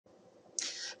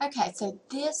Okay, so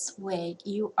this week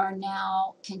you are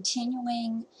now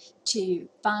continuing to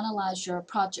finalize your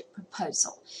project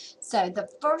proposal. So the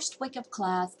first week of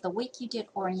class, the week you did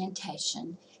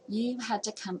orientation, you had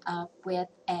to come up with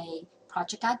a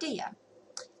project idea.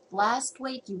 Last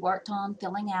week you worked on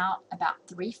filling out about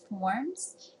 3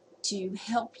 forms to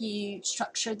help you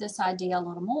structure this idea a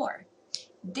little more.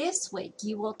 This week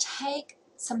you will take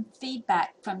some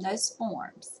feedback from those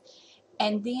forms,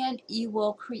 and then you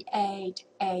will create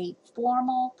a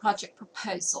formal project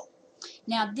proposal.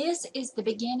 Now, this is the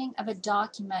beginning of a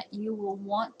document you will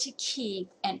want to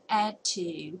keep and add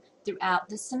to throughout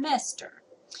the semester.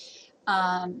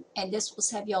 And this will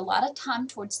save you a lot of time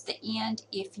towards the end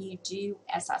if you do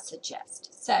as I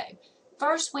suggest. So,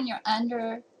 first, when you're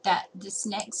under this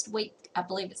next week, I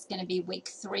believe it's going to be week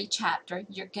 3 chapter,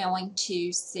 you're going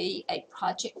to see a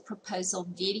project proposal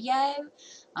video.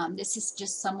 This is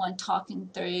just someone talking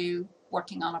through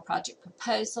working on a project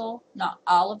proposal. Not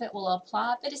all of it will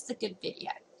apply, but it's a good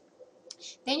video.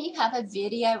 Then you have a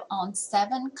video on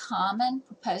 7 common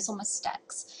proposal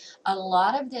mistakes. A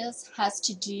lot of this has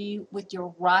to do with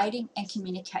your writing and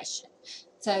communication.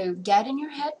 So get in your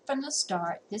head from the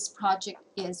start, this project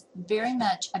is very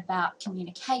much about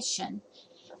communication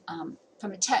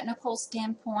from a technical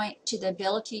standpoint to the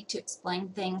ability to explain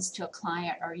things to a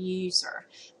client or user.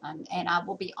 And I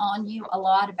will be on you a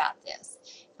lot about this.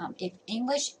 If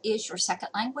English is your second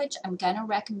language, I'm going to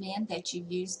recommend that you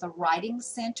use the Writing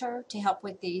Center to help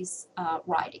with these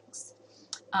writings.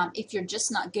 If you're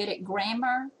just not good at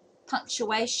grammar,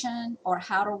 punctuation, or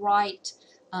how to write,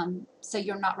 so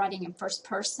you're not writing in first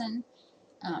person,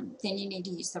 then you need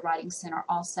to use the Writing Center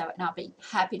also, and I'll be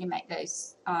happy to make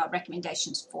those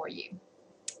recommendations for you.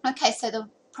 Okay, so the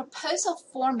proposal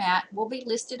format will be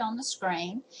listed on the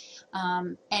screen,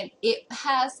 and it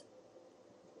has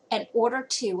an order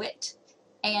to it,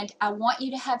 and I want you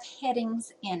to have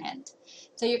headings in it.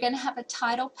 So you're going to have a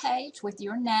title page with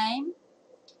your name,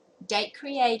 date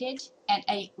created, and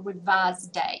a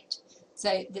revised date.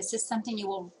 So this is something you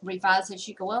will revise as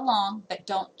you go along, but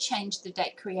don't change the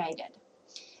date created.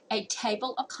 A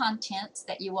table of contents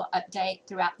that you will update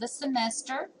throughout the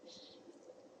semester.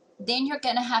 Then you're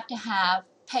going to have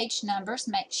page numbers.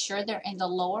 Make sure they're in the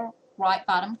lower right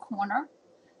bottom corner,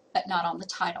 but not on the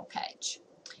title page.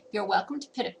 You're welcome to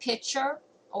put a picture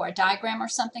or a diagram or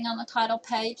something on the title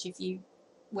page if you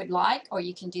would like, or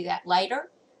you can do that later,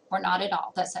 or not at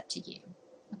all. That's up to you.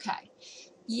 Okay.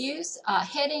 Use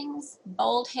headings,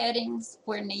 bold headings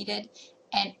where needed,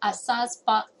 and a size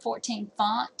 14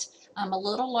 font. I'm a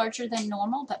little larger than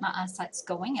normal, but my eyesight's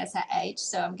going as I age,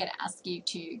 so I'm going to ask you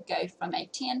to go from a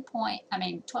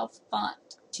 12 font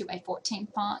to a 14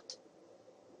 font.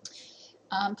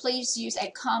 Please use a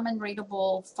common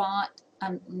readable font.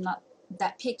 I'm not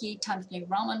that picky. Times New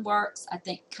Roman works. I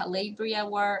think Calibria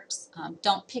works.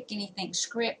 Don't pick anything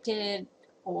scripted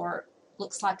or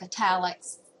looks like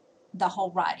italics. The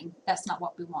whole writing. That's not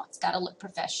what we want. It's got to look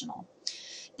professional.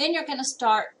 Then you're going to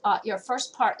start, your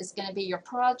first part is going to be your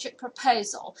project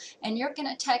proposal, and you're going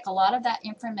to take a lot of that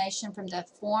information from the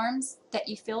forms that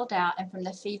you filled out and from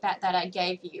the feedback that I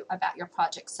gave you about your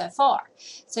project so far.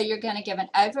 So you're going to give an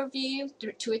overview,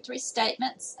 2 or 3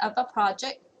 statements of a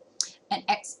project, an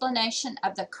explanation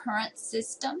of the current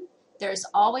system. There's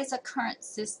always a current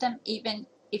system, even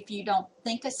if you don't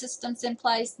think a system's in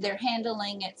place, they're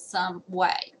handling it some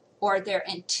way, or they're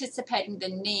anticipating the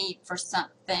need for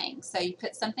something. So you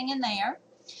put something in there.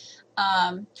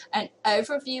 An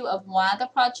overview of why the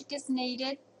project is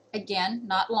needed. Again,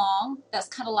 not long. That's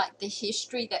kind of like the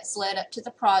history that's led up to the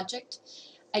project.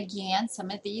 Again, some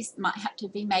of these might have to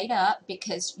be made up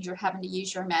because you're having to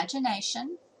use your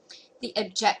imagination. The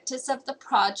objectives of the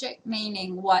project,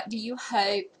 meaning what do you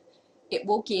hope it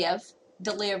will give,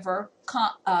 deliver,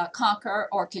 conquer,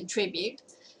 or contribute.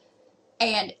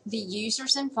 And the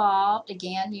users involved,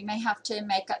 again, you may have to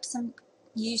make up some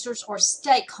users, or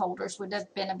stakeholders would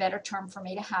have been a better term for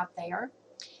me to have there.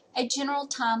 A general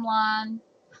timeline,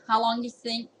 how long you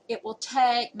think it will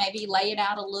take, maybe lay it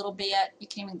out a little bit. You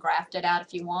can even graph it out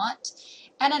if you want.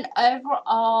 And an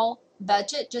overall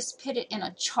budget, just put it in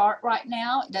a chart right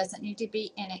now. It doesn't need to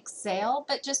be in Excel,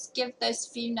 but just give those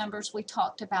few numbers we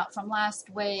talked about from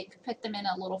last week, put them in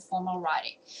a little formal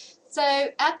writing. So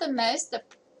at the most, the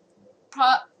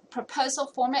proposal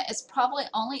format is probably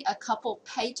only a couple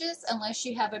pages unless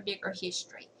you have a bigger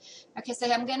history. Okay, so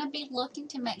I'm going to be looking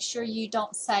to make sure you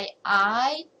don't say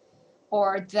I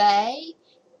or they.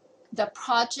 The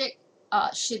project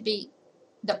should be,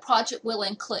 the project will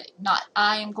include, not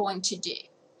I am going to do.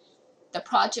 The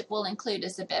project will include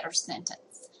is a better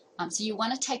sentence. So you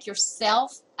want to take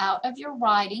yourself out of your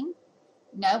writing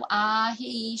No I,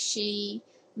 he, she.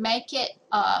 Make it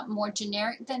more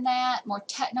generic than that, more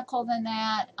technical than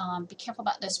that. Be careful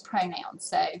about those pronouns.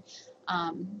 So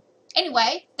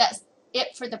anyway, that's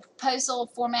it for the proposal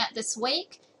format this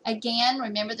week. Again,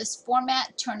 remember this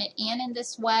format, turn it in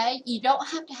this way. You don't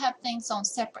have to have things on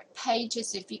separate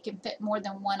pages if you can fit more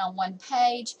than one on one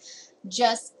page.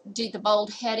 Just do the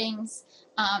bold headings.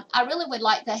 I really would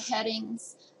like the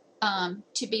headings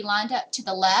to be lined up to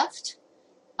the left,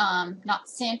 not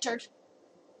centered,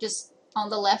 just on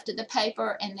the left of the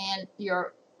paper, and then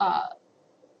your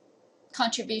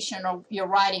contribution or your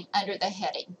writing under the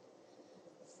heading,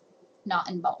 not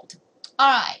in bold.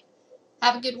 All right.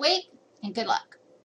 Have a good week and good luck.